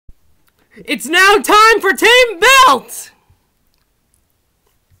It's now time for Team Built!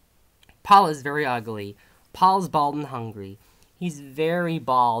 Paul is very ugly. Paul's bald and hungry. He's very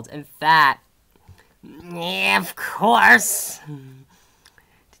bald and fat. Yeah, of course.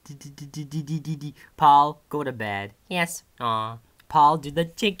 Paul, go to bed. Yes. Aw. Paul, do the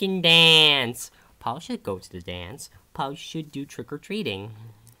chicken dance. Paul should go to the dance. Paul should do trick-or-treating.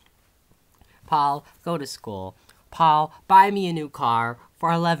 Paul, go to school. Paul, buy me a new car for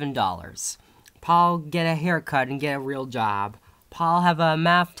 $11. Paul, get a haircut and get a real job. Paul, have a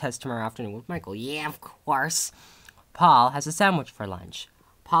math test tomorrow afternoon with Michael. Yeah, of course. Paul has a sandwich for lunch.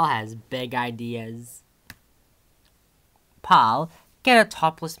 Paul has big ideas. Paul, get a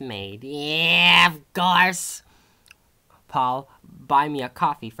topless maid. Yeah, of course. Paul, buy me a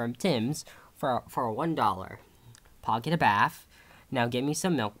coffee from Tim's for $1. Paul, get a bath. Now get me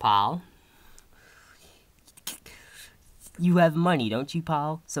some milk, Paul. You have money, don't you,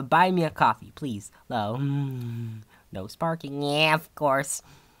 Paul? So buy me a coffee, please. Low. No sparking. Yeah, of course.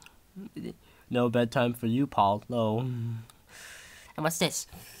 No bedtime for you, Paul. Low. And what's this?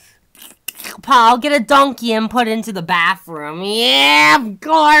 Paul, get a donkey and put it into the bathroom. Yeah, of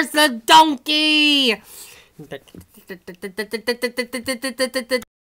course, a donkey!